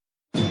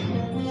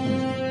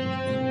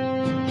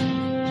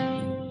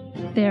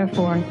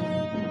Therefore,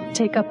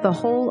 take up the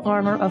whole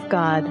armor of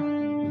God,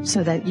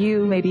 so that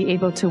you may be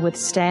able to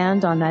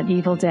withstand on that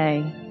evil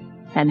day,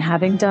 and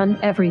having done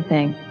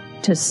everything,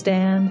 to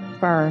stand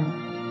firm.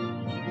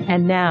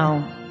 And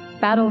now,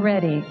 Battle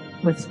Ready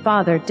with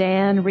Father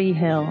Dan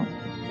Rehill.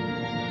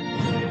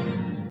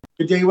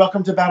 Good day.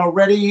 Welcome to Battle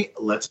Ready.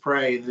 Let's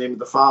pray in the name of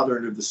the Father,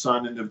 and of the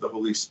Son, and of the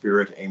Holy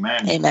Spirit.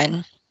 Amen.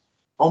 Amen.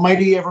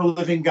 Almighty,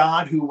 ever-living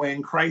God, who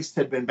when Christ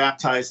had been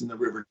baptized in the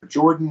river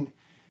Jordan,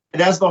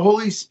 and as the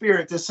Holy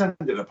Spirit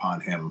descended upon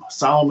him,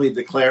 solemnly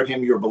declared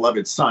him your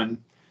beloved Son,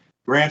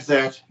 grant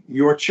that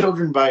your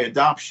children by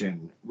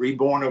adoption,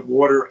 reborn of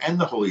water and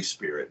the Holy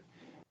Spirit,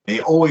 may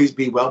always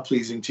be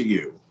well-pleasing to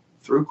you,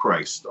 through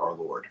Christ our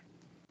Lord.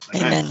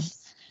 Amen. Amen.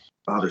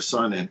 Father,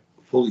 Son, and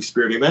Holy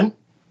Spirit. Amen.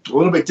 A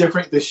little bit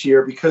different this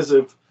year because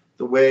of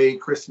the way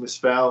Christmas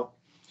fell.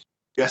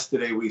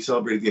 Yesterday we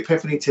celebrated the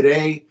Epiphany.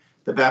 Today,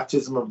 the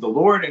baptism of the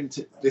Lord,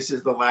 and this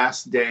is the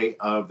last day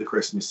of the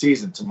Christmas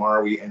season.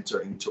 Tomorrow we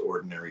enter into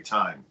ordinary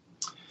time.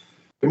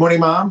 Good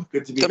morning, Mom.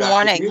 Good to be back. Good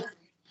morning. With you.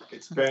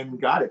 It's been,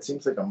 God, it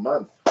seems like a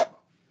month.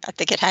 I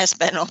think it has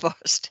been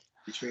almost.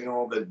 Between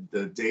all the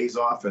days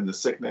off and the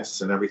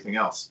sickness and everything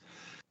else.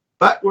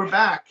 But we're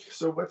back.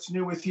 So what's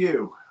new with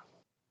you?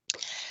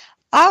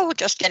 Oh, we're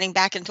just getting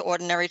back into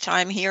ordinary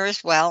time here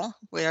as well.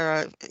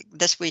 We're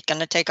this week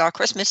going to take our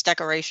Christmas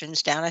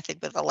decorations down. I think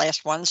we're the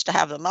last ones to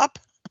have them up.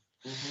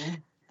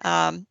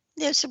 Mm-hmm.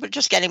 So we're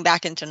just getting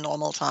back into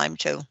normal time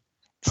too.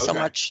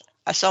 Okay.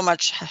 So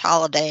much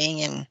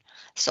holidaying and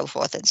so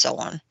forth and so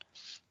on.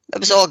 It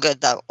was all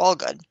good though. All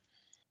good.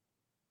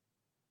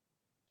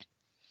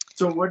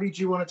 So what did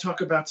you want to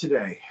talk about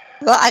today?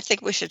 Well, I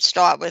think we should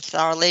start with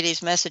Our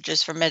Lady's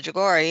messages from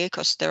Medjugorje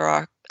because there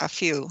are a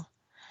few.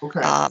 Okay.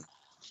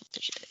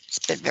 It's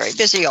been very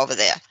busy over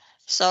there.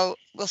 So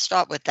we'll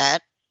start with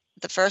that.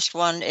 The first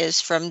one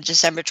is from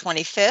December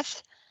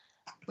 25th,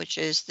 which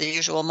is the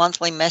usual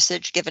monthly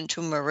message given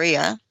to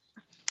Maria,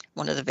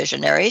 one of the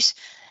visionaries.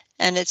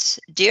 And it's,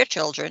 Dear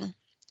children,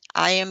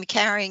 I am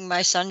carrying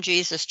my son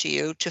Jesus to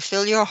you to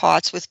fill your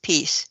hearts with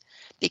peace,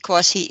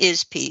 because he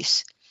is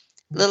peace.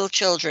 Little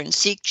children,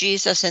 seek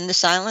Jesus in the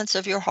silence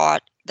of your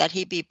heart, that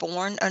he be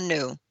born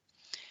anew.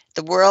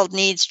 The world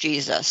needs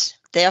Jesus.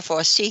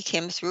 Therefore, seek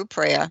him through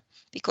prayer,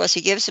 because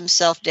he gives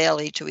himself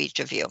daily to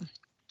each of you.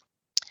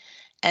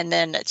 And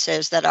then it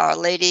says that Our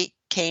Lady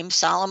came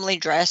solemnly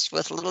dressed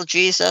with little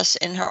Jesus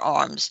in her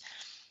arms.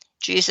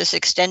 Jesus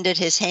extended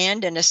his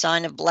hand in a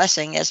sign of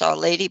blessing as Our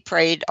Lady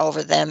prayed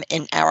over them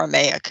in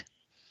Aramaic.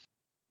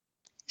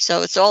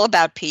 So it's all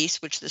about peace,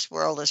 which this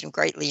world is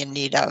greatly in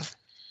need of.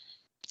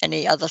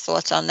 Any other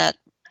thoughts on that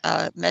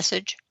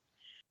message?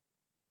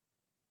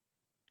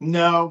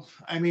 No,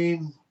 I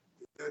mean,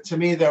 to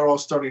me, they're all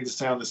starting to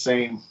sound the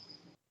same.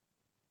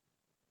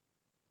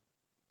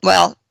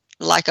 Well,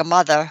 like a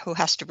mother who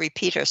has to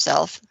repeat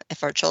herself if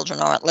her children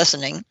aren't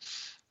listening.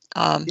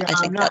 I'm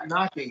not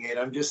knocking it.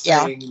 I'm just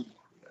saying,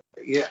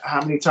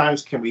 how many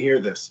times can we hear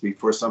this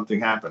before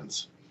something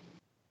happens?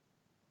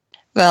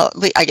 Well,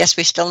 I guess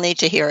we still need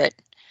to hear it.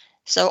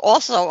 So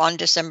also on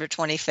December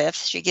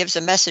 25th, she gives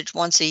a message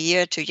once a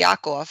year to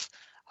Yakov,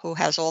 who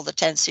has all the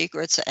 10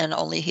 secrets and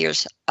only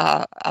hears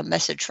a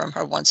message from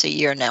her once a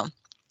year now.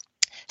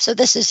 So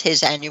this is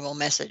his annual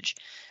message,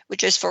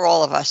 which is for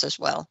all of us as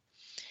well.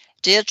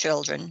 Dear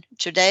children,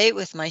 today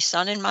with my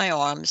son in my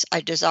arms,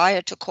 I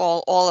desire to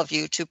call all of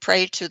you to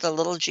pray to the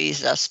little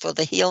Jesus for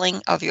the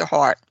healing of your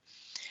heart.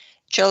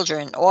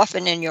 Children,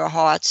 often in your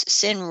hearts,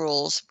 sin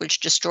rules,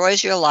 which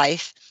destroys your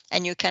life,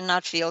 and you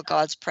cannot feel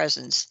God's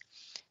presence.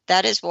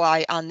 That is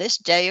why on this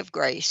day of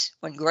grace,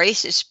 when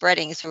grace is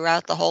spreading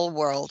throughout the whole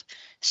world,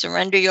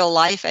 surrender your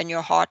life and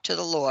your heart to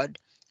the Lord,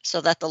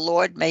 so that the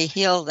Lord may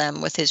heal them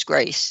with his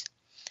grace.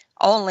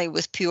 Only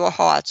with pure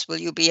hearts will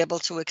you be able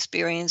to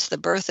experience the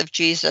birth of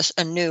Jesus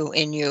anew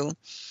in you,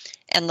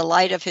 and the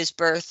light of his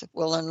birth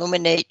will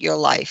illuminate your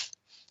life.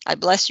 I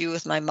bless you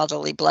with my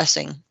motherly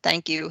blessing.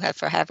 Thank you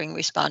for having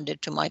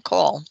responded to my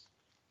call.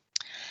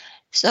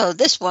 So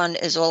this one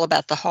is all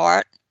about the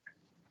heart,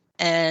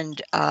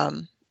 and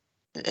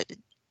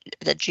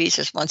that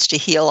Jesus wants to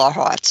heal our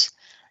hearts,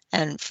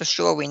 and for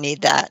sure we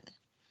need that.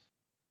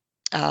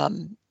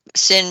 When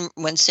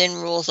sin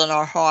rules in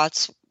our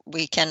hearts,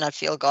 we cannot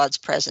feel God's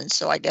presence.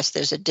 So I guess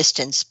there's a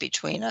distance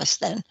between us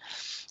then,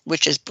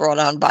 which is brought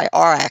on by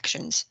our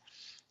actions.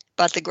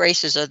 But the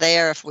graces are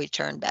there if we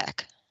turn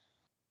back.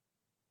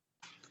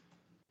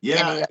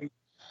 Yeah.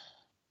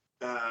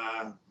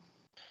 I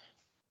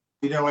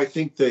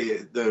think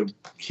the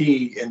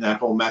key in that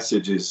whole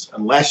message is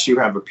unless you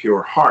have a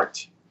pure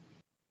heart,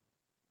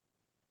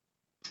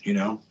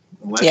 unless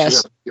you have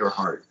a pure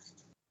heart.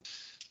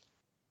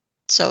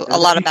 So a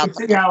lot about you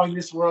can see how in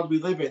this world we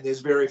live in, there's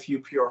very few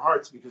pure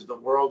hearts because the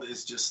world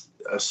is just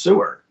a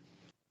sewer.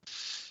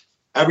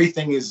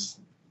 Everything is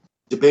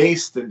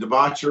debased and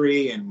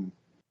debauchery and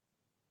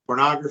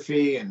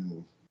pornography,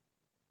 and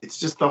it's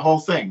just the whole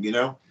thing,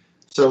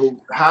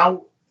 So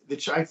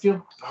I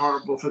feel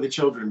horrible for the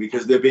children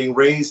because they're being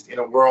raised in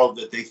a world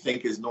that they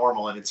think is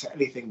normal, and it's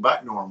anything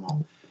but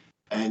normal.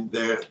 and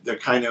they're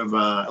kind of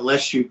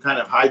unless you kind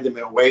of hide them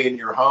away in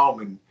your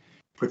home and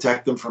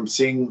protect them from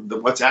seeing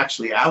what's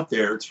actually out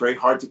there, it's very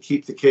hard to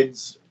keep the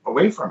kids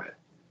away from it.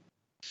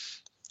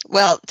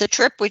 Well, the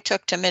trip we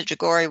took to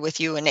Medjugorje with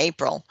you in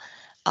April,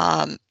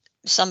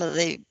 some of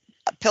the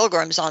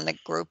pilgrims on the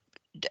group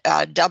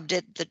dubbed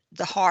it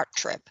the heart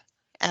trip.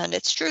 And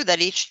it's true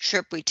that each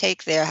trip we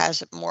take there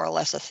has more or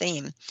less a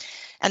theme.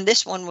 And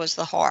this one was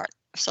the heart.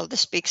 So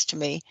this speaks to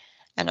me,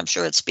 and I'm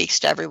sure it speaks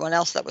to everyone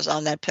else that was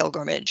on that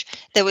pilgrimage.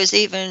 There was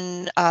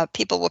even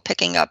people were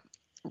picking up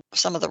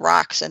some of the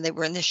rocks, and they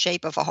were in the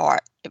shape of a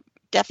heart. It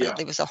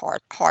definitely was a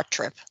heart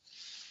trip.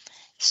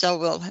 So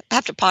we'll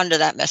have to ponder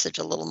that message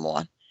a little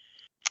more.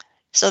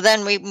 So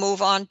then we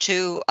move on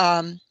to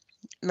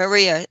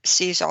Maria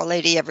sees Our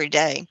Lady every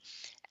day.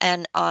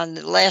 And on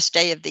the last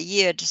day of the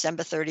year,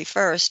 December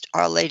 31st,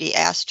 Our Lady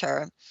asked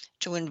her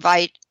to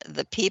invite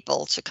the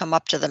people to come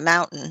up to the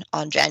mountain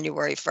on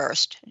January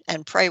 1st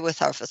and pray with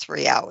her for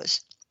 3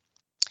 hours.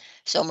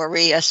 So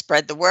Maria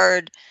spread the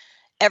word.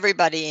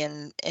 Everybody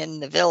in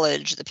the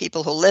village, the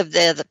people who lived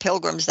there, the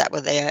pilgrims that were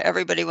there,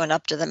 everybody went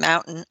up to the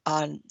mountain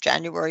on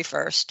January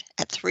 1st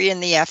at 3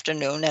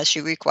 p.m, as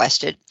she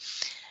requested.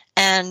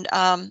 And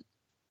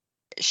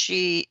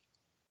she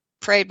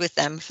prayed with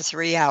them for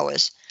 3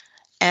 hours.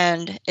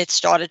 And it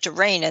started to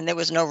rain, and there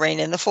was no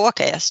rain in the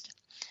forecast.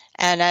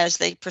 And as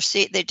they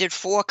they did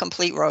 4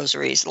 complete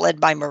rosaries led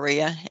by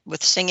Maria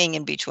with singing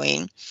in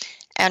between.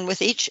 And with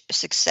each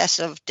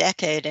successive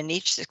decade and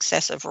each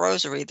successive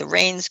rosary, the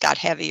rains got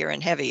heavier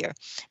and heavier.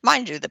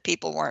 Mind you, the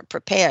people weren't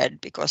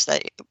prepared because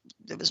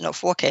there was no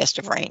forecast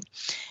of rain.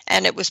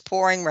 And it was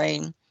pouring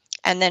rain.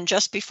 And then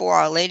just before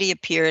Our Lady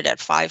appeared at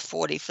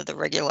 5:40 for the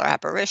regular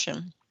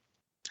apparition,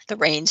 the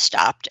rain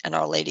stopped and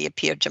Our Lady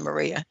appeared to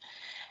Maria.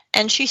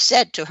 And she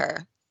said to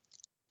her,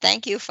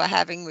 "Thank you for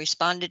having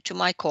responded to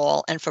my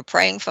call and for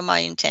praying for my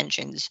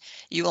intentions.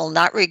 You will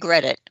not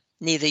regret it,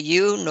 neither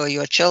you nor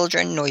your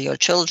children nor your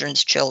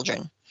children's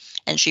children."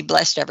 And she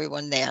blessed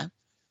everyone there.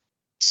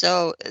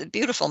 So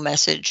beautiful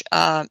message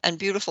and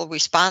beautiful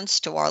response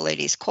to Our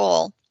Lady's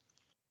call.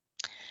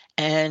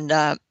 And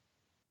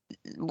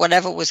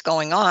whatever was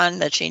going on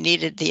that she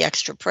needed the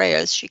extra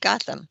prayers, she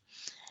got them.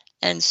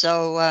 And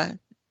so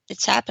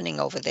it's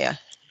happening over there.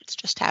 It's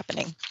just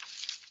happening.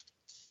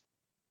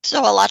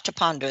 So a lot to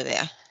ponder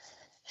there.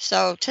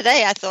 So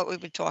today I thought we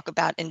would talk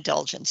about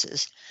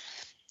indulgences.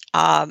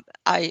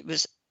 I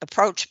was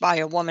approached by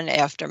a woman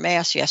after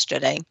Mass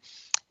yesterday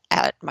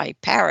at my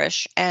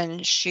parish,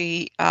 and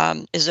she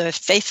is a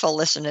faithful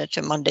listener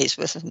to Mondays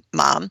with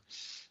Mom.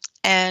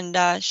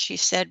 And she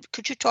said,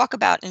 "Could you talk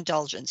about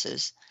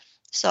indulgences?"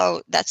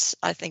 So that's,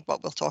 I think,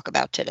 what we'll talk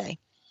about today.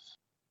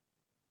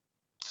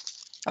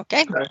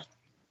 Okay?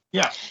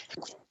 Yeah.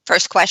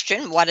 First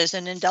question, what is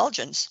an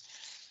indulgence?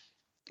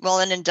 Well,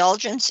 an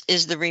indulgence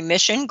is the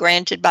remission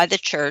granted by the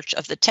Church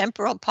of the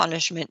temporal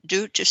punishment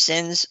due to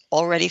sins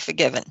already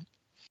forgiven.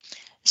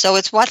 So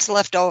it's what's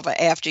left over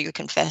after you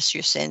confess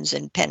your sins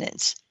in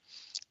penance.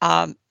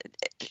 From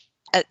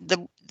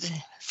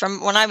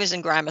when I was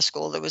in grammar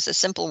school, there was a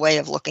simple way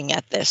of looking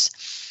at this.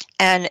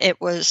 And it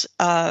was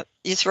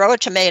you throw a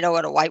tomato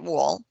at a white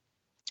wall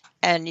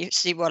and you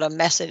see what a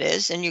mess it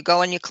is. And you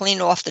go and you clean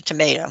off the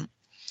tomato.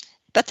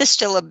 But there's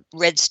still a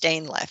red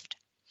stain left.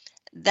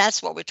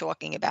 That's what we're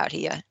talking about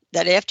here,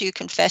 that after you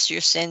confess your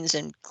sins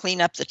and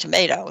clean up the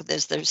tomato,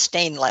 there's the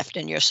stain left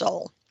in your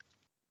soul.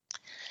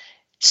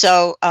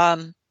 So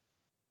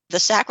the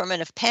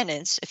sacrament of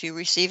penance, if you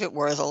receive it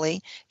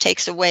worthily,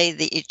 takes away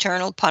the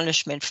eternal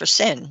punishment for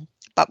sin.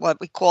 But what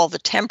we call the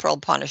temporal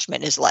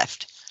punishment is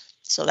left.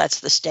 So that's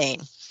the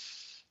stain.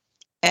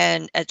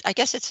 And I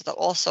guess it's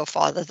also,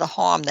 Father, the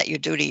harm that you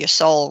do to your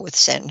soul with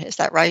sin. Is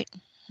that right?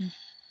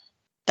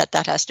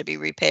 That has to be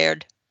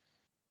repaired.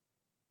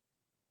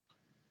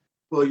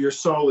 Well, your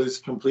soul is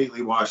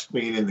completely washed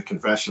clean in the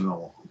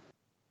confessional.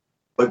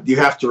 What you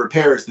have to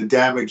repair is the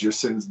damage your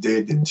sins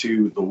did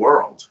to the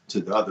world,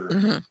 to the other.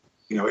 Mm-hmm.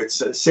 You know,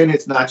 it's sin.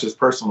 It's not just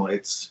personal;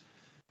 it's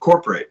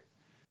corporate,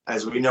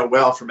 as we know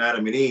well from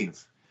Adam and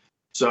Eve.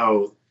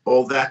 So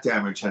all that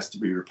damage has to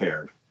be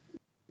repaired.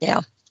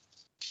 Yeah.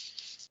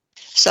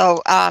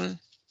 So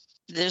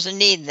there's a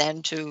need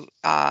then to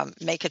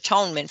make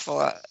atonement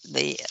for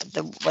the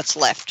what's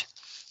left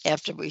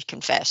after we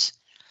confess.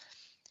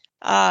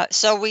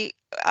 So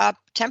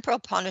temporal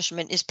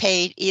punishment is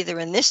paid either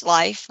in this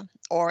life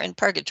or in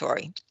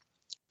purgatory.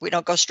 We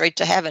don't go straight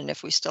to heaven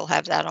if we still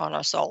have that on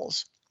our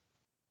souls.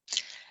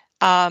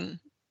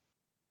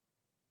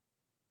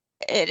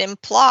 It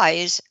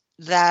implies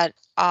that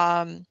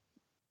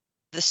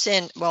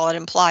it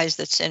implies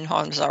that sin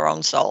harms our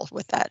own soul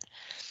with that.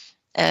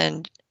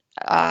 And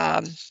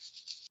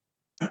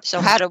so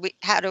how do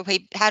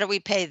we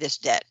pay this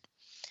debt?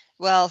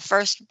 Well,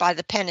 first by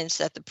the penance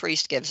that the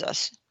priest gives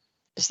us.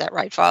 Is that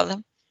right,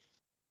 Father?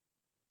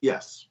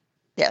 Yes.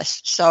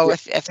 Yes. So yeah.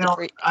 if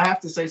I have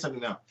to say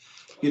something now.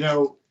 You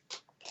know,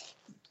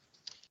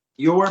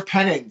 your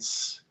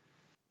penance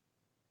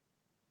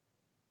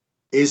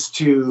is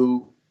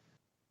to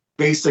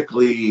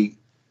basically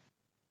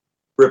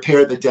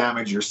repair the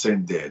damage your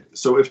sin did.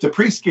 So if the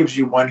priest gives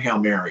you one Hail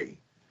Mary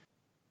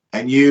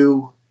and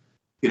you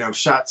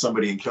shot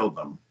somebody and killed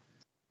them,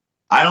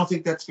 I don't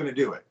think that's going to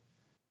do it.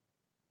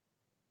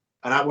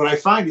 And what I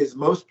find is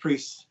most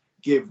priests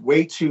give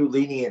way too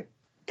lenient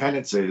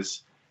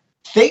penances,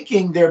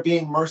 thinking they're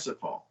being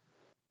merciful.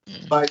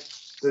 But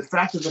the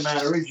fact of the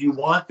matter is you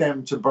want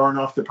them to burn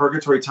off the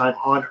purgatory time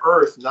on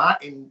earth,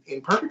 not in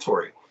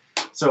purgatory.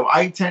 So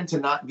I tend to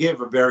not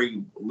give a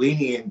very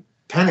lenient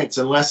penance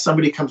unless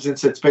somebody comes in and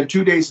said, it's been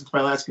 2 days since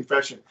my last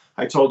confession.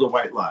 I told a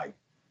white lie.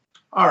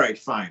 All right,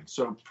 fine.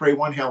 So pray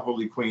one Hail,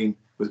 Holy Queen,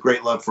 with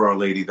great love for Our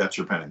Lady. That's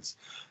your penance.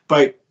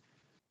 But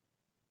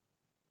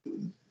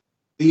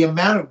the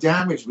amount of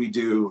damage we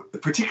do,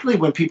 particularly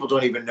when people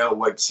don't even know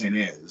what sin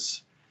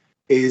is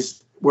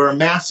we're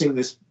amassing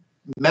this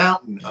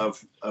mountain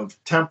of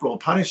temporal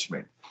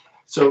punishment.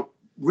 So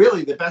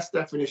really the best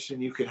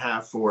definition you can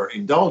have for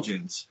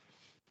indulgence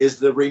is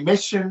the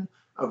remission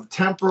of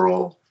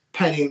temporal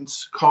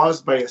penance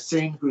caused by a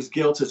sin whose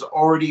guilt has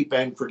already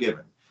been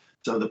forgiven.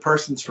 So the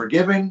person's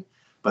forgiven,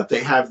 but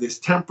they have this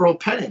temporal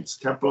penance,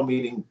 temporal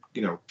meaning,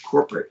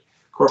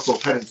 corporal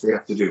penance they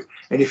have to do.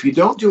 And if you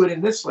don't do it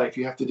in this life,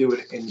 you have to do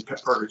it in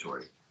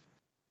purgatory.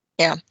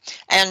 Yeah.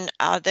 And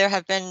there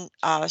have been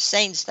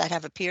saints that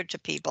have appeared to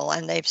people,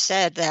 and they've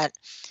said that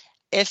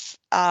if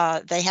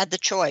they had the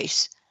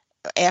choice,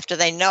 after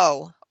they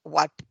know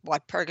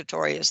what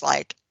purgatory is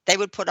like, they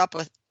would put up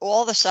with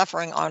all the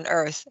suffering on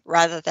earth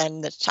rather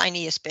than the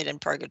tiniest bit in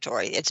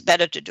purgatory. It's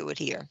better to do it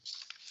here.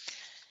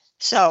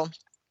 So,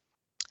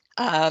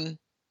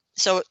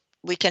 so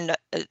we can,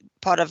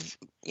 part of,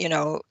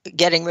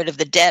 getting rid of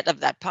the debt of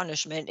that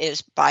punishment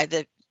is by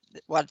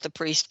what the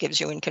priest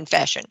gives you in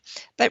confession.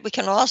 But we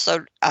can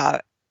also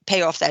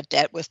pay off that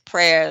debt with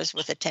prayers,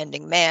 with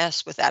attending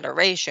Mass, with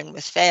adoration,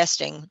 with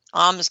fasting,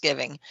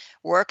 almsgiving,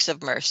 works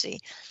of mercy,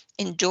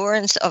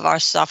 endurance of our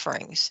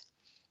sufferings,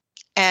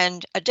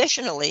 and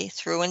additionally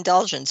through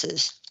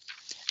indulgences.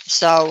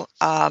 So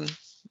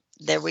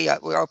there we are.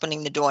 We're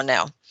opening the door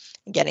now,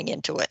 getting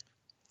into it.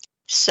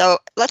 So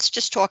let's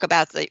just talk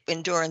about the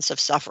endurance of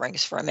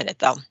sufferings for a minute,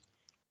 though.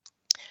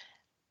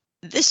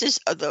 This is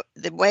the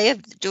way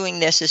of doing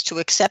this is to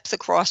accept the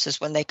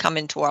crosses when they come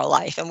into our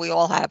life, and we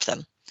all have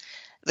them.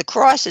 The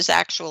cross is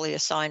actually a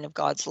sign of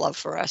God's love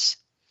for us.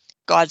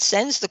 God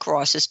sends the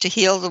crosses to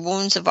heal the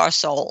wounds of our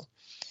soul,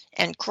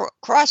 and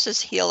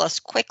crosses heal us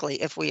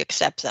quickly if we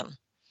accept them.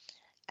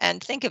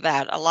 And think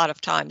about a lot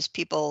of times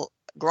people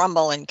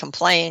grumble and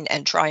complain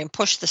and try and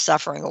push the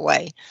suffering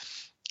away.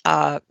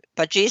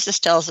 But Jesus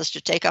tells us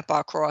to take up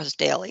our cross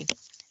daily.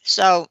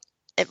 So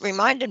it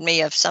reminded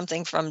me of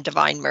something from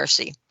Divine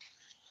Mercy.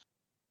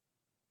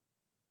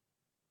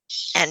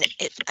 And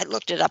I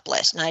looked it up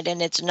last night,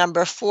 and it's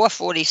number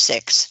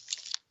 446.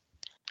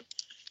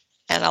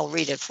 And I'll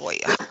read it for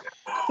you.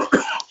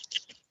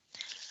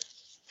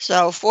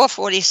 So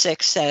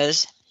 446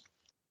 says,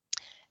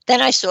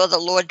 "Then I saw the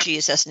Lord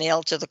Jesus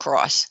nailed to the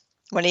cross.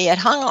 When he had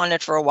hung on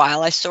it for a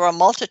while, I saw a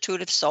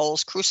multitude of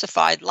souls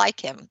crucified like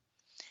him.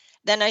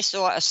 Then I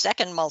saw a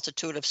second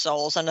multitude of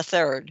souls and a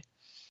third.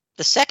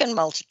 The second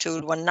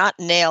multitude were not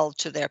nailed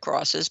to their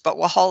crosses, but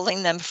were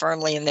holding them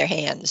firmly in their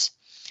hands.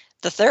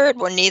 The third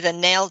were neither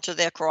nailed to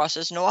their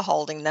crosses nor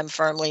holding them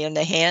firmly in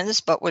their hands,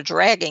 but were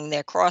dragging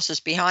their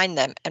crosses behind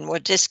them and were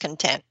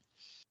discontent.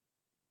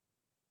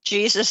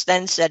 Jesus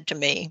then said to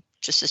me,"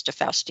 to Sister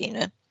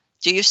Faustina,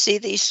 "do you see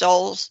these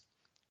souls?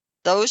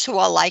 Those who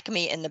are like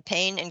me in the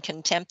pain and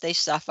contempt they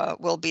suffer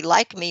will be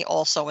like me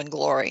also in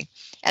glory.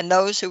 And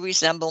those who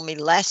resemble me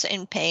less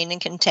in pain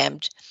and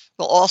contempt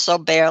will also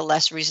bear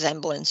less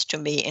resemblance to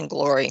me in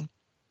glory."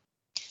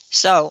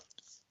 So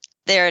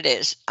there it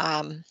is.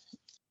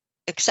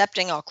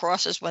 Accepting our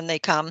crosses when they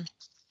come,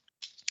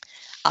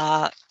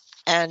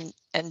 and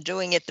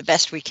doing it the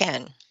best we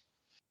can,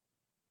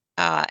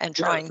 and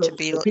trying to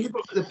be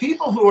the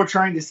people who are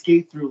trying to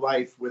skate through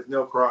life with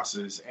no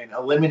crosses and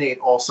eliminate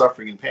all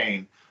suffering and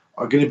pain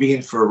are going to be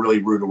in for a really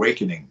rude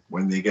awakening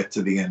when they get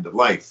to the end of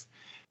life,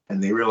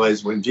 and they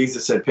realize when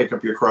Jesus said pick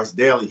up your cross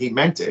daily, he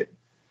meant it.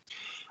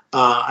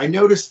 I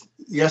noticed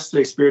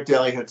yesterday Spirit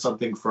Daily had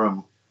something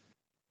from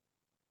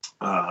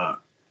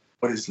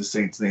what is the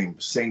saint's name?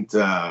 Saint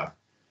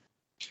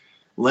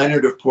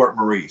Leonard of Port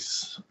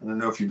Maurice. I don't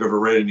know if you've ever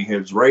read any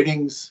of his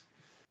writings,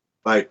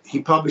 but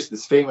he published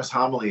this famous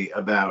homily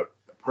about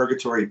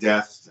purgatory,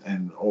 death,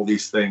 and all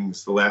these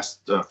things, the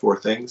last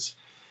 4 things.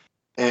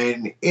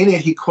 And in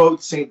it, he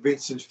quotes St.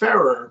 Vincent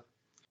Ferrer,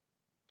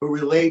 who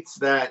relates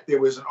that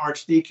there was an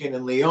archdeacon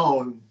in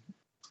Lyon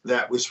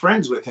that was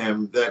friends with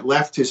him that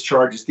left his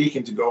charge as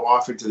deacon to go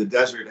off into the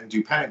desert and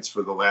do penance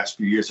for the last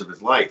few years of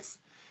his life.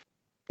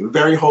 A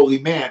very holy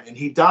man, and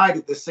he died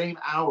at the same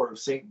hour of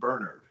St.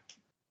 Bernard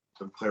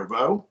of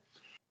Clairvaux.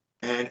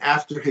 And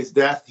after his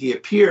death, he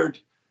appeared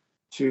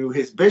to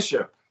his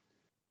bishop,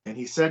 and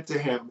he said to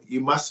him,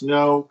 "You must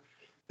know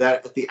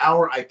that at the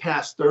hour I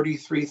passed,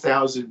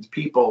 33,000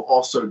 people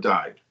also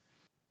died.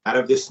 Out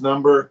of this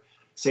number,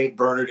 St.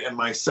 Bernard and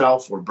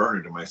myself, or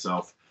Bernard and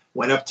myself,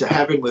 went up to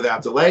heaven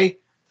without delay.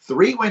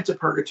 3 went to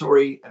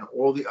purgatory, and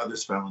all the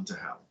others fell into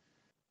hell.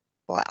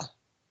 Wow.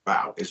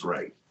 Wow is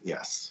right.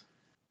 Yes.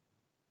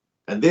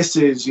 And this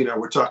is,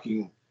 we're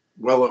talking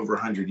well over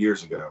 100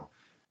 years ago,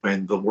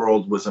 when the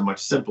world was a much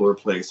simpler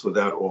place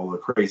without all the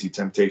crazy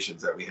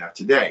temptations that we have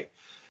today.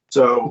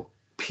 So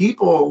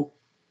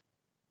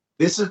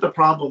this is the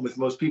problem with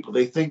most people.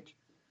 They think,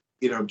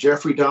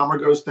 Jeffrey Dahmer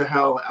goes to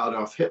hell,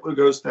 Adolf Hitler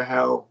goes to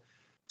hell,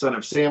 Son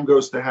of Sam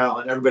goes to hell,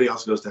 and everybody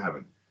else goes to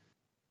heaven.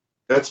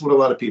 That's what a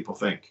lot of people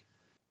think.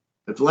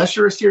 Unless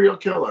you're a serial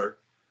killer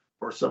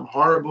or some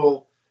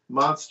horrible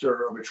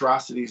monster of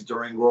atrocities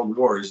during world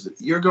wars,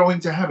 you're going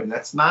to heaven.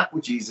 That's not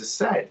what Jesus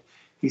said.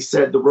 He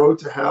said the road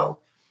to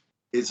hell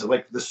is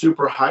like the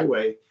super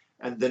highway,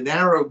 and the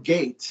narrow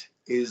gate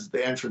is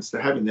the entrance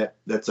to heaven.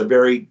 That's a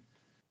very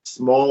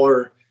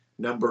smaller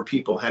number of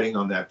people heading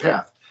on that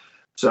path.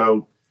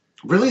 So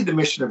really the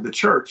mission of the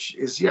church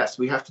is, yes,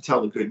 we have to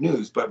tell the good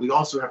news, but we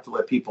also have to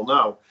let people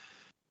know,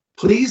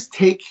 please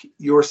take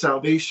your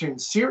salvation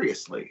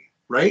seriously,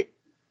 right?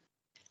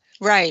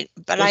 Right.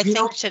 But I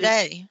think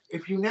today,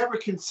 if you never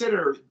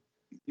consider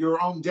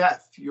your own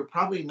death, you're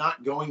probably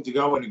not going to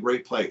go in a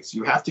great place.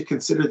 You have to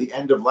consider the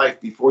end of life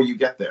before you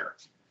get there.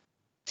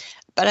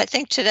 But I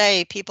think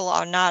today people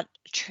are not,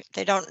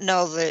 they don't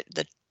know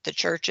the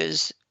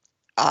church's,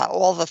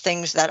 all the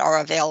things that are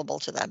available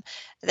to them.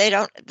 They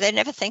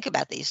never think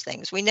about these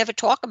things. We never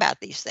talk about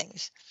these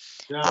things.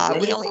 No, when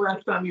was the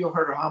last time you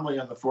heard a homily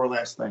on the 4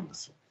 last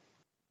things?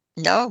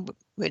 No,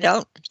 we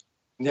don't.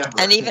 Never.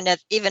 And even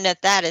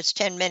at that, it's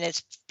 10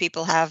 minutes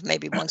people have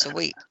maybe once a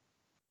week.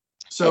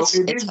 So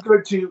it is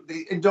good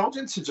the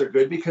indulgences are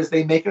good because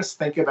they make us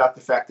think about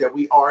the fact that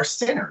we are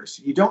sinners.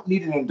 You don't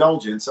need an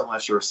indulgence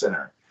unless you're a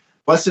sinner.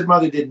 Blessed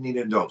Mother didn't need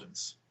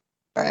indulgence.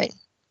 Right.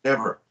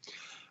 Never.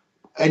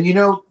 And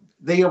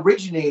they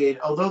originated,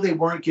 although they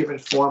weren't given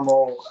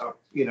formal,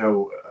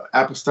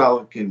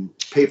 apostolic and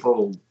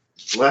papal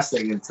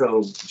blessing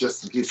until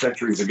just a few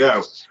centuries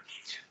ago.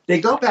 They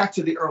go back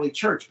to the early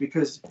church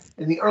because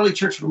in the early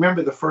church,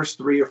 remember the first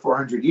 300 or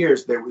 400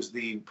 years, there was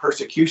the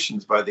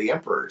persecutions by the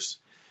emperors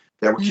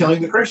that were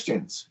killing the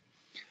Christians.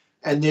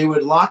 And they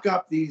would lock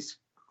up these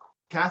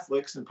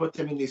Catholics and put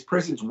them in these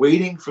prisons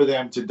waiting for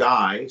them to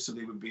die. So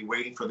they would be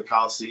waiting for the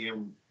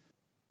Colosseum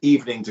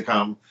evening to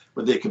come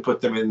where they could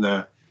put them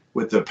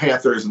with the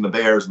panthers and the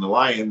bears and the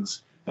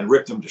lions and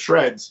rip them to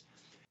shreds.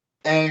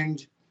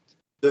 And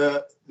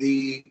the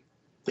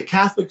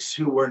Catholics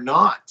who were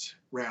not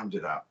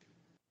rounded up,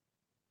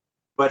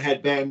 but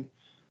had been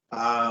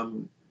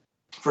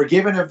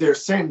forgiven of their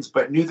sins,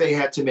 but knew they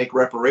had to make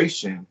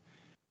reparation.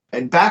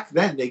 And back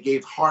then, they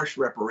gave harsh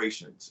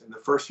reparations. In the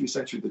first few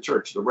centuries of the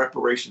church, the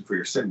reparation for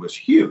your sin was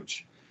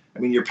huge. I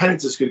mean, your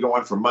penances could go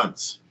on for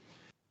months.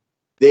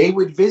 They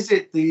would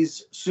visit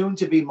these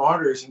soon-to-be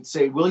martyrs and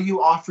say, will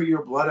you offer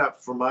your blood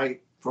up for my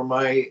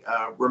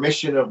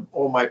remission of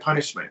all my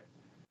punishment?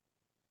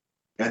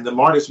 And the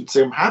martyrs would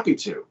say, I'm happy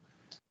to.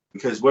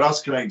 Because what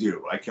else can I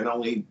do? I can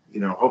only,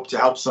 hope to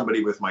help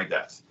somebody with my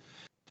death.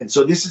 And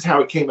so this is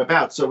how it came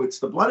about. So it's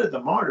the blood of the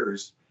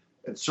martyrs,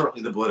 and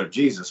certainly the blood of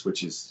Jesus,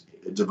 which is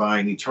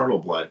divine, eternal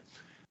blood,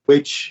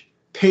 which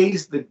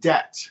pays the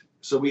debt.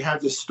 So we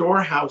have this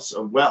storehouse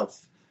of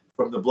wealth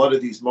from the blood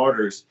of these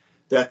martyrs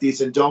that these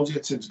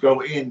indulgences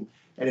go in,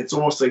 and it's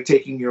almost like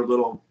taking your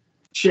little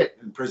chit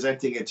and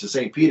presenting it to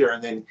St. Peter,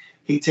 and then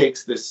he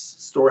takes this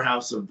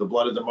storehouse of the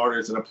blood of the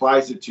martyrs and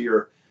applies it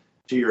to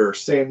your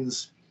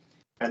sins,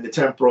 and the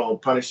temporal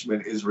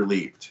punishment is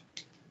relieved.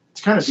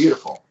 It's kind of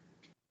beautiful.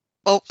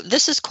 Well,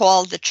 this is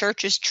called the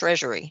church's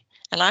treasury,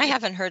 and I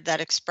haven't heard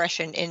that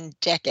expression in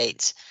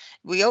decades.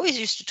 We always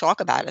used to talk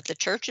about it, the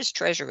church's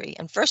treasury.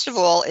 And first of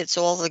all, it's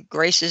all the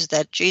graces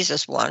that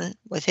Jesus won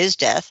with his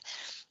death.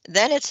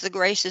 Then it's the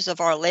graces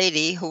of Our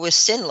Lady, who was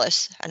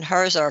sinless, and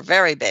hers are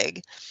very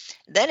big.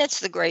 Then it's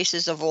the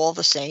graces of all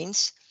the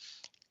saints,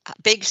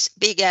 big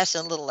S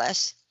and little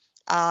s,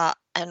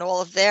 and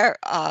all of their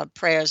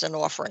prayers and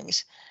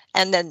offerings.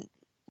 And then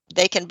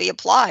they can be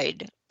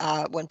applied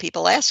when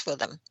people ask for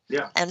them.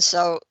 Yeah. And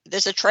so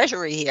there's a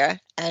treasury here,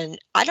 and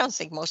I don't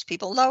think most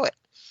people know it.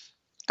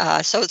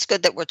 So it's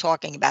good that we're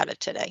talking about it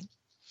today.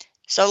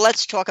 So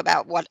let's talk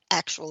about what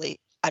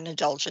actually an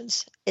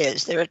indulgence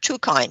is. There are 2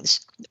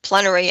 kinds,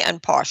 plenary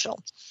and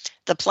partial.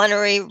 The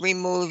plenary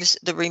removes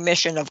the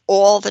remission of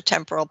all the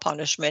temporal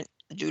punishment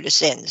due to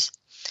sins.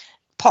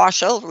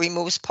 Partial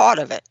removes part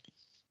of it.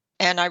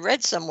 And I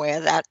read somewhere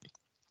that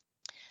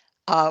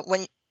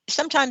when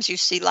sometimes you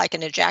see like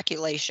an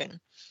ejaculation,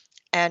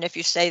 and if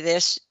you say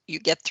this, you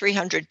get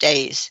 300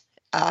 days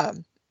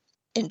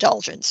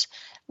indulgence.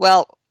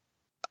 Well,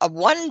 a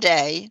 1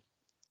 day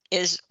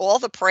is all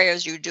the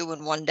prayers you do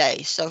in 1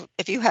 day. So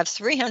if you have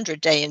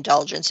 300-day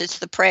indulgence, it's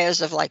the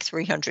prayers of like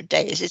 300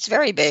 days. It's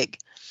very big.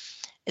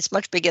 It's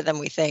much bigger than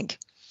we think.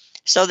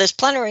 So there's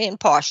plenary and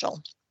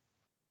partial.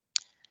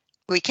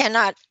 We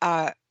cannot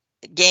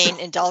gain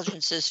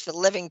indulgences for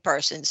living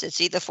persons.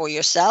 It's either for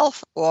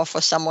yourself or for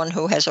someone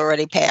who has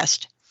already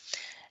passed.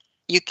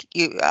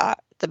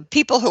 The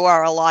people who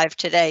are alive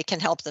today can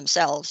help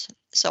themselves.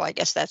 So I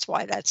guess that's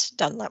why that's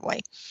done that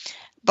way.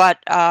 but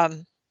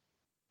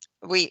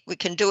we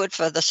can do it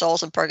for the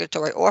souls in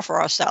purgatory or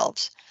for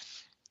ourselves.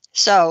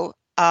 So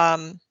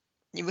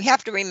we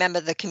have to remember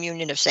the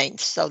communion of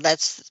saints. So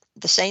that's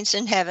the saints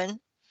in heaven,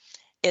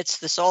 it's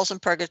the souls in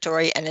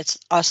purgatory, and it's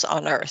us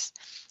on earth.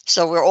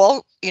 So we're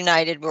all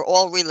united, we're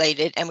all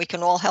related, and we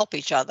can all help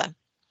each other.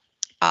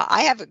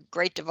 I have a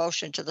great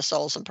devotion to the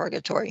souls in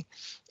purgatory.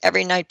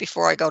 Every night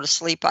before I go to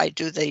sleep, I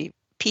do the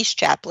Peace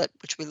Chaplet,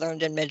 which we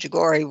learned in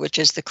Medjugorje, which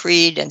is the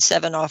Creed and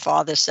 7 Our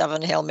Fathers,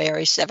 7 Hail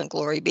Marys, 7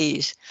 Glory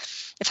Bees.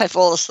 If I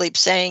fall asleep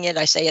saying it,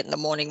 I say it in the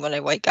morning when I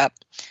wake up.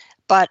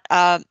 But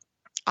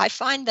I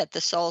find that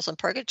the souls in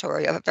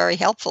purgatory are very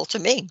helpful to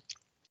me.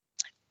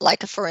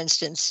 Like, for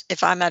instance,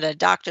 if I'm at a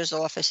doctor's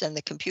office and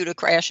the computer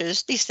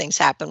crashes, these things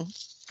happen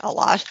a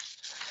lot,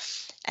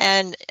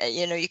 and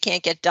you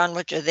can't get done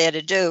what you're there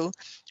to do,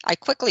 I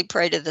quickly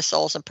pray to the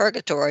souls in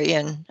purgatory,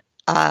 and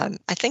I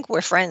think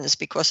we're friends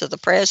because of the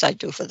prayers I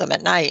do for them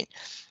at night.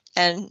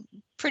 And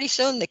pretty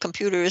soon the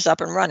computer is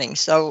up and running.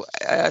 So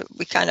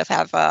we kind of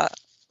have a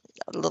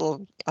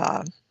little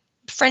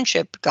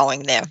friendship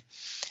going there.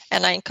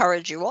 And I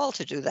encourage you all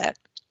to do that.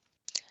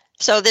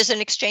 So there's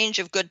an exchange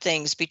of good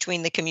things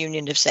between the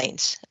communion of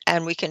saints,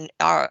 and we can,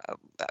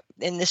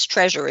 in this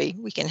treasury,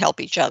 we can help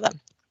each other.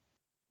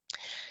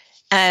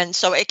 And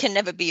so it can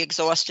never be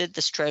exhausted,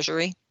 this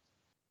treasury.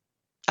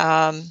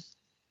 And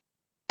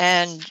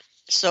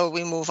so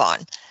we move on.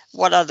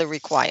 What are the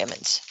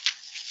requirements?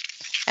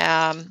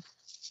 The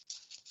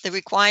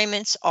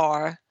requirements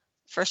are,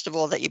 first of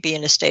all, that you be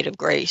in a state of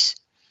grace.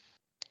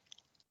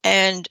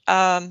 And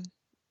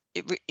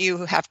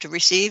you have to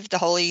receive the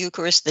Holy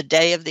Eucharist the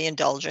day of the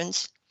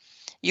indulgence.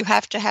 You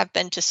have to have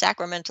been to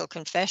sacramental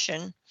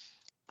confession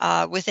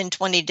within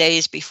 20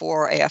 days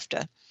before or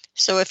after.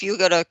 So if you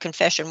go to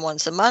confession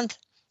once a month,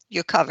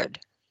 you're covered.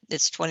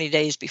 It's 20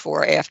 days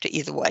before or after,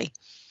 either way.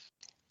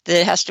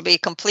 There has to be a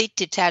complete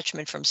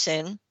detachment from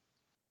sin.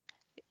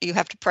 You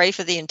have to pray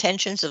for the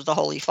intentions of the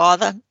Holy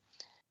Father.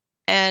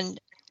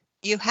 And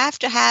you have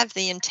to have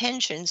the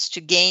intentions to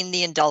gain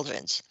the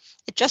indulgence.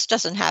 It just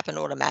doesn't happen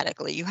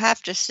automatically. You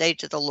have to say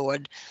to the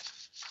Lord,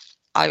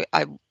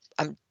 I'm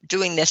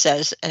doing this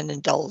as an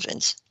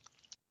indulgence.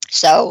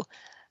 So,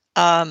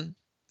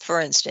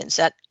 for instance,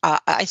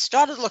 I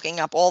started looking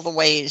up all the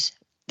ways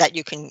that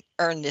you can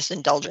earn this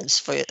indulgence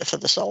for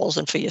the souls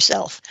and for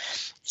yourself.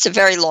 It's a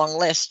very long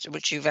list,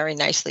 which you very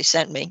nicely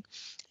sent me.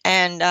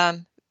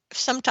 And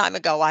some time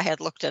ago, I had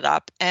looked it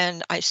up,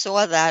 and I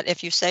saw that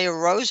if you say a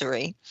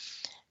rosary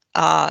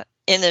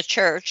in the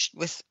church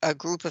with a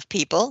group of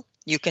people,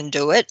 you can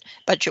do it.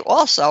 But you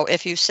also,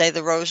 if you say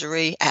the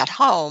rosary at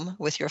home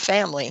with your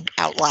family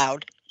out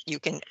loud, you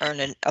can earn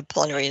a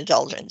plenary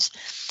indulgence.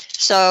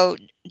 So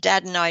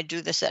Dad and I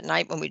do this at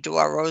night when we do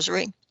our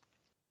rosary.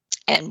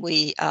 And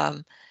we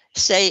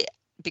say,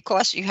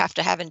 because you have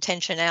to have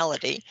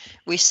intentionality,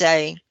 we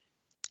say,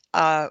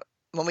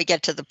 when we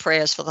get to the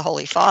prayers for the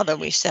Holy Father,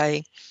 we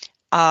say,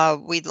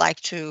 we'd like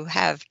to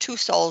have 2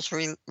 souls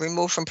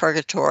removed from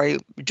purgatory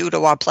due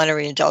to our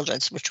plenary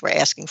indulgence, which we're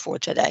asking for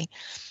today.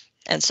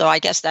 And so I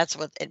guess that's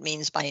what it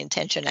means by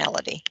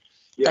intentionality,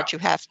 that you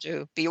have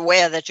to be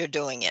aware that you're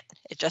doing it.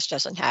 It just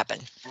doesn't happen.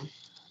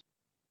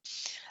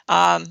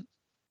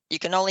 You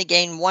can only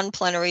gain 1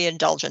 plenary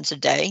indulgence a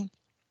day.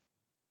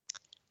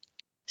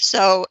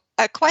 So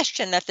a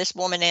question that this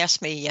woman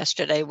asked me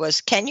yesterday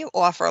was, can you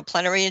offer a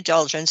plenary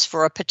indulgence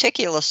for a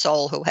particular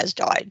soul who has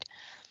died?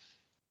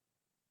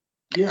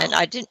 Yeah. And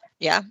I didn't,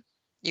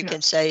 you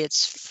can say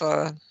it's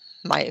for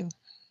my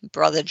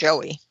brother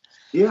Joey.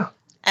 Yeah.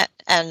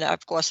 And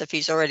of course, if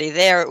he's already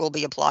there, it will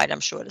be applied, I'm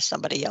sure, to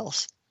somebody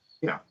else.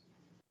 Yeah.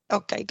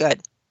 Okay,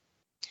 good.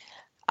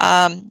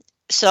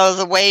 So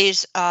the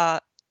ways of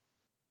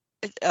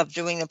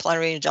doing the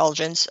plenary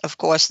indulgence, of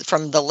course,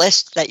 from the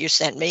list that you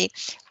sent me,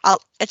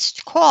 it's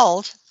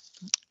called,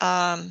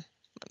 let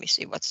me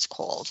see what it's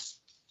called.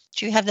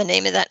 Do you have the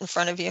name of that in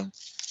front of you?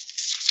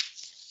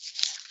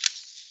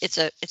 It's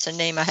a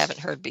name I haven't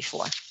heard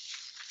before.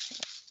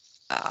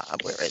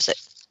 Where is it?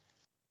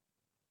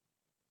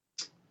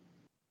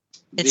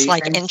 It's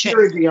like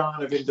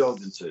Enchiridion of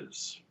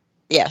Indulgences.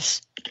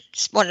 Yes.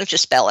 Why don't you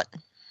spell it?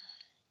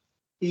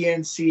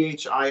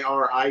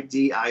 Enchiridion.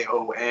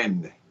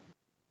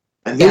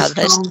 And this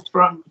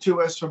comes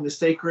to us from the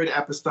Sacred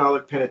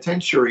Apostolic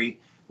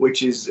Penitentiary,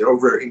 which is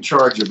over in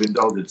charge of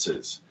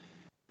indulgences.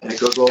 And it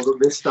goes over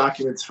this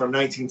document's from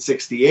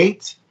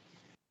 1968.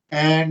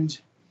 And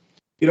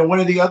one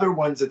of the other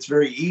ones that's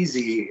very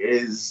easy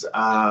is,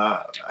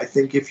 I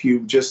think if you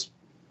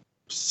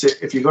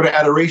go to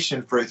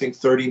adoration for,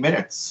 30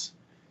 minutes,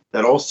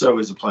 that also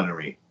is a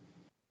plenary.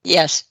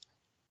 Yes.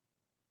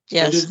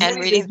 Yes.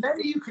 And there's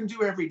many you can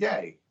do every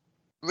day.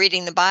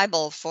 Reading the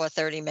Bible for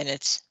 30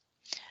 minutes.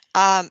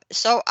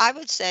 So I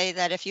would say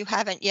that if you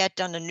haven't yet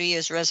done a New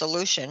Year's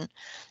resolution,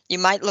 you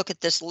might look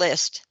at this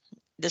list.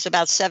 There's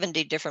about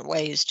 70 different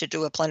ways to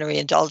do a plenary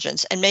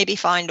indulgence, and maybe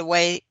find a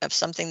way of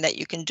something that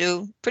you can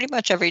do pretty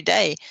much every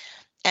day,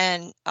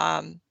 and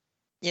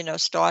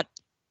start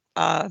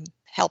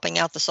helping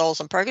out the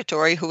souls in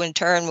purgatory, who in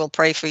turn will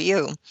pray for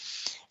you.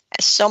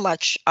 so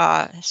much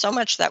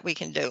that we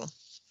can do.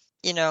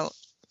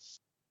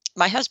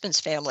 My husband's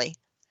family,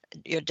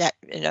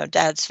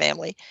 dad's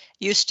family,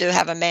 used to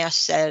have a mass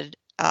said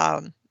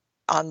on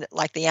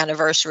like the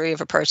anniversary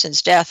of a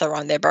person's death or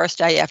on their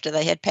birthday after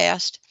they had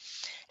passed.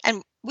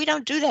 And we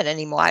don't do that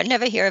anymore. I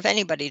never hear of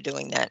anybody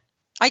doing that.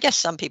 I guess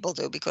some people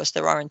do because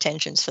there are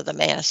intentions for the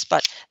mass,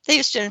 but they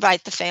used to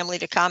invite the family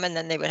to come and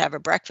then they would have a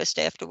breakfast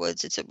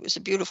afterwards. It was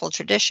a beautiful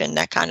tradition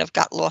that kind of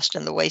got lost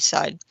in the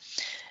wayside.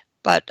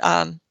 But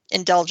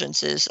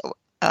indulgence is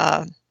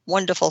a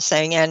wonderful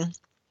thing. And,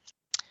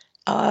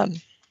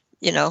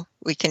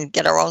 we can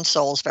get our own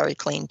souls very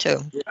clean too.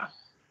 Yeah.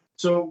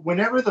 So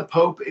whenever the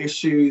Pope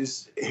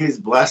issues his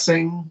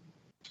blessing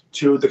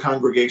to the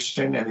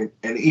congregation,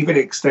 and even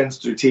extends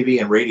through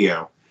TV and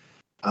radio,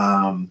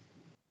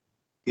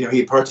 he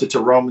imparts it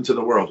to Rome and to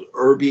the world.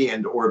 Urbi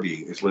and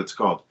Orbi is what it's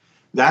called.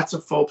 That's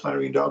a full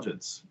plenary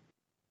indulgence.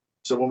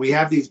 So when we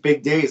have these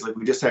big days, like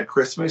we just had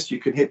Christmas, you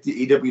can hit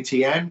the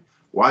EWTN,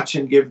 watch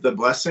him give the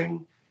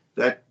blessing.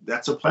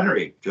 That's a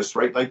plenary, just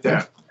right like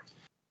that.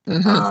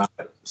 Mm-hmm.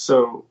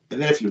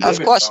 And then if you live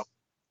of course,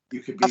 you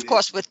could be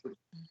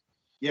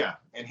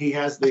and he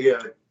has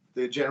the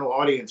general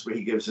audience where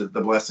he gives the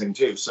blessing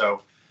too.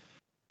 So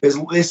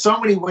there's so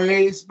many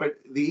ways, but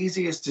the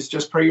easiest is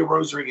just pray your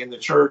rosary in the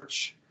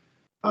church,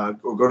 or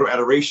go to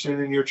adoration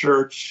in your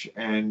church,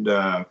 and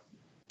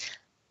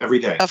every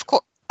day. Of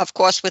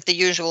course, with the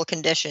usual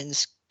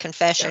conditions: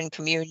 confession,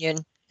 communion,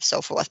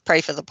 so forth. Pray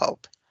for the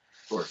Pope.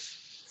 Of course.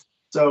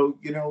 So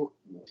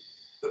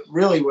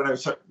really, when I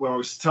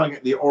was telling you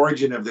the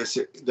origin of this,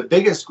 the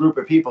biggest group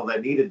of people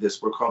that needed this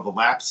were called the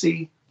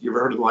Lapsi. You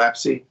ever heard of the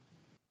Lapsi?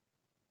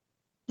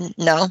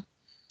 No.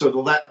 So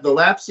the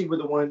Lapsi were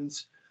the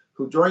ones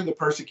who, during the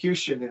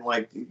persecution in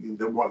like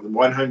the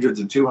 100s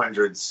and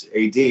 200s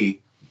AD,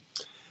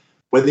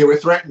 when they were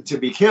threatened to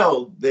be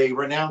killed, they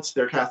renounced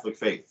their Catholic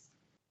faith.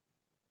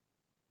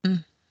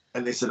 Mm.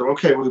 And they said,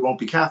 okay, we won't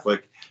be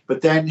Catholic,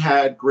 but then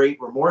had great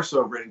remorse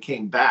over it and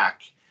came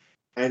back.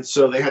 And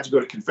so they had to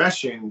go to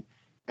confession,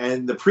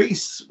 and the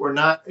priests were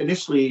not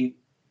initially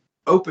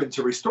open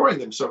to restoring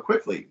them so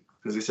quickly,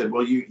 because they said,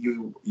 well,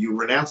 you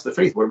renounced the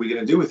faith. What are we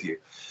going to do with you?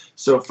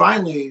 So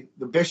finally,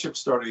 the bishop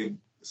started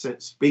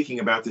speaking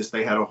about this.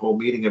 They had a whole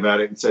meeting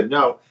about it and said,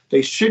 no,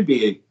 they should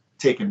be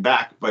taken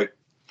back, but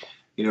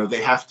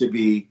they have to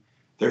be,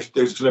 there's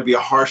going to be a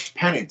harsh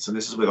penance. And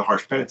this is where the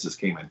harsh penances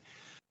came in.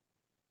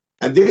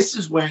 And this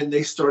is when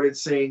they started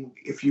saying,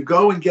 if you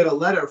go and get a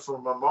letter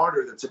from a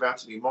martyr that's about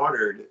to be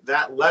martyred,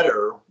 that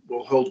letter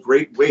will hold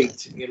great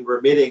weight in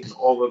remitting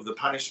all of the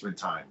punishment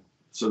time.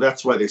 So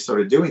that's why they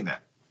started doing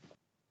that.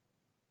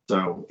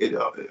 So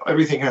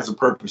everything has a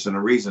purpose and a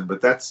reason,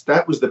 but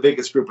that was the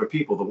biggest group of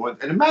people.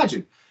 And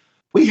imagine,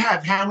 we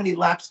have how many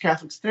lapsed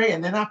Catholics today,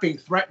 and they're not being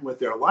threatened with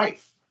their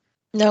life.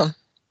 No.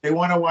 They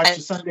want to watch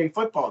a Sunday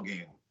football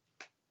game.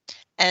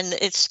 And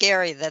it's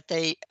scary that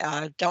they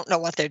don't know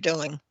what they're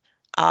doing.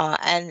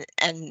 And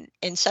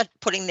in such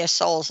putting their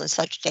souls in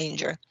such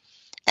danger,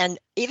 and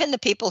even the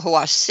people who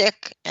are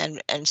sick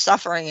and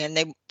suffering,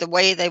 and the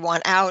way they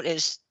want out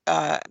is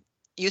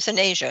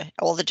euthanasia.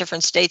 All the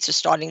different states are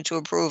starting to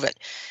approve it,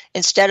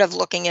 instead of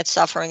looking at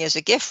suffering as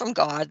a gift from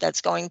God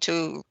that's going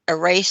to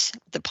erase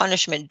the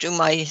punishment, do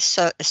my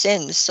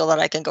sins, so that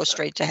I can go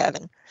straight to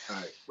heaven. All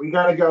right, we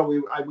gotta go.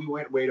 We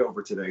went way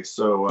over today,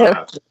 so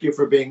thank you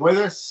for being with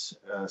us.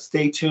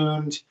 Stay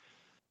tuned,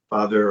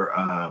 Father.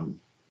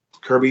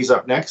 Kirby's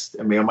up next,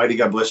 and may Almighty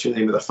God bless you in the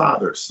name of the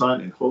Father,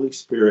 Son, and Holy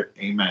Spirit.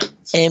 Amen.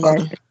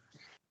 Amen.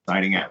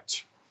 Signing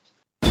out.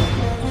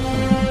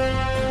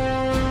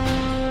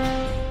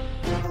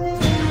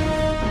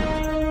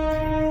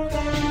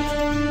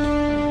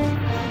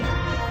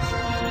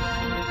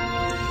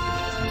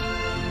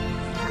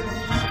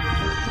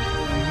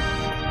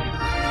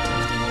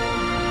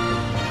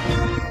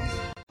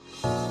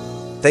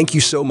 Thank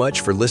you so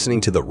much for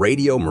listening to the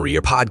Radio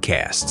Maria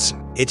podcasts.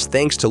 It's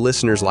thanks to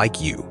listeners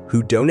like you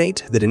who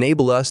donate that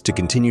enable us to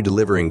continue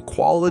delivering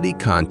quality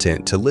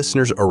content to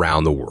listeners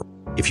around the world.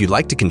 If you'd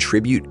like to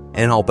contribute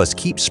and help us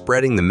keep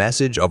spreading the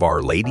message of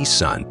Our Lady's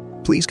Son,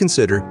 please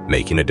consider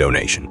making a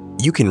donation.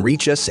 You can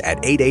reach us at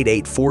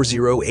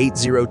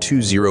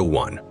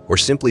 888-40-80201 or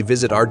simply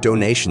visit our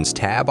donations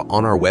tab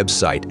on our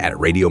website at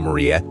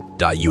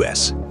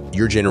radiomaria.us.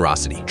 Your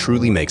generosity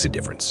truly makes a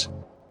difference.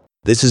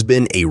 This has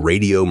been a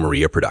Radio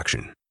Maria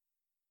production.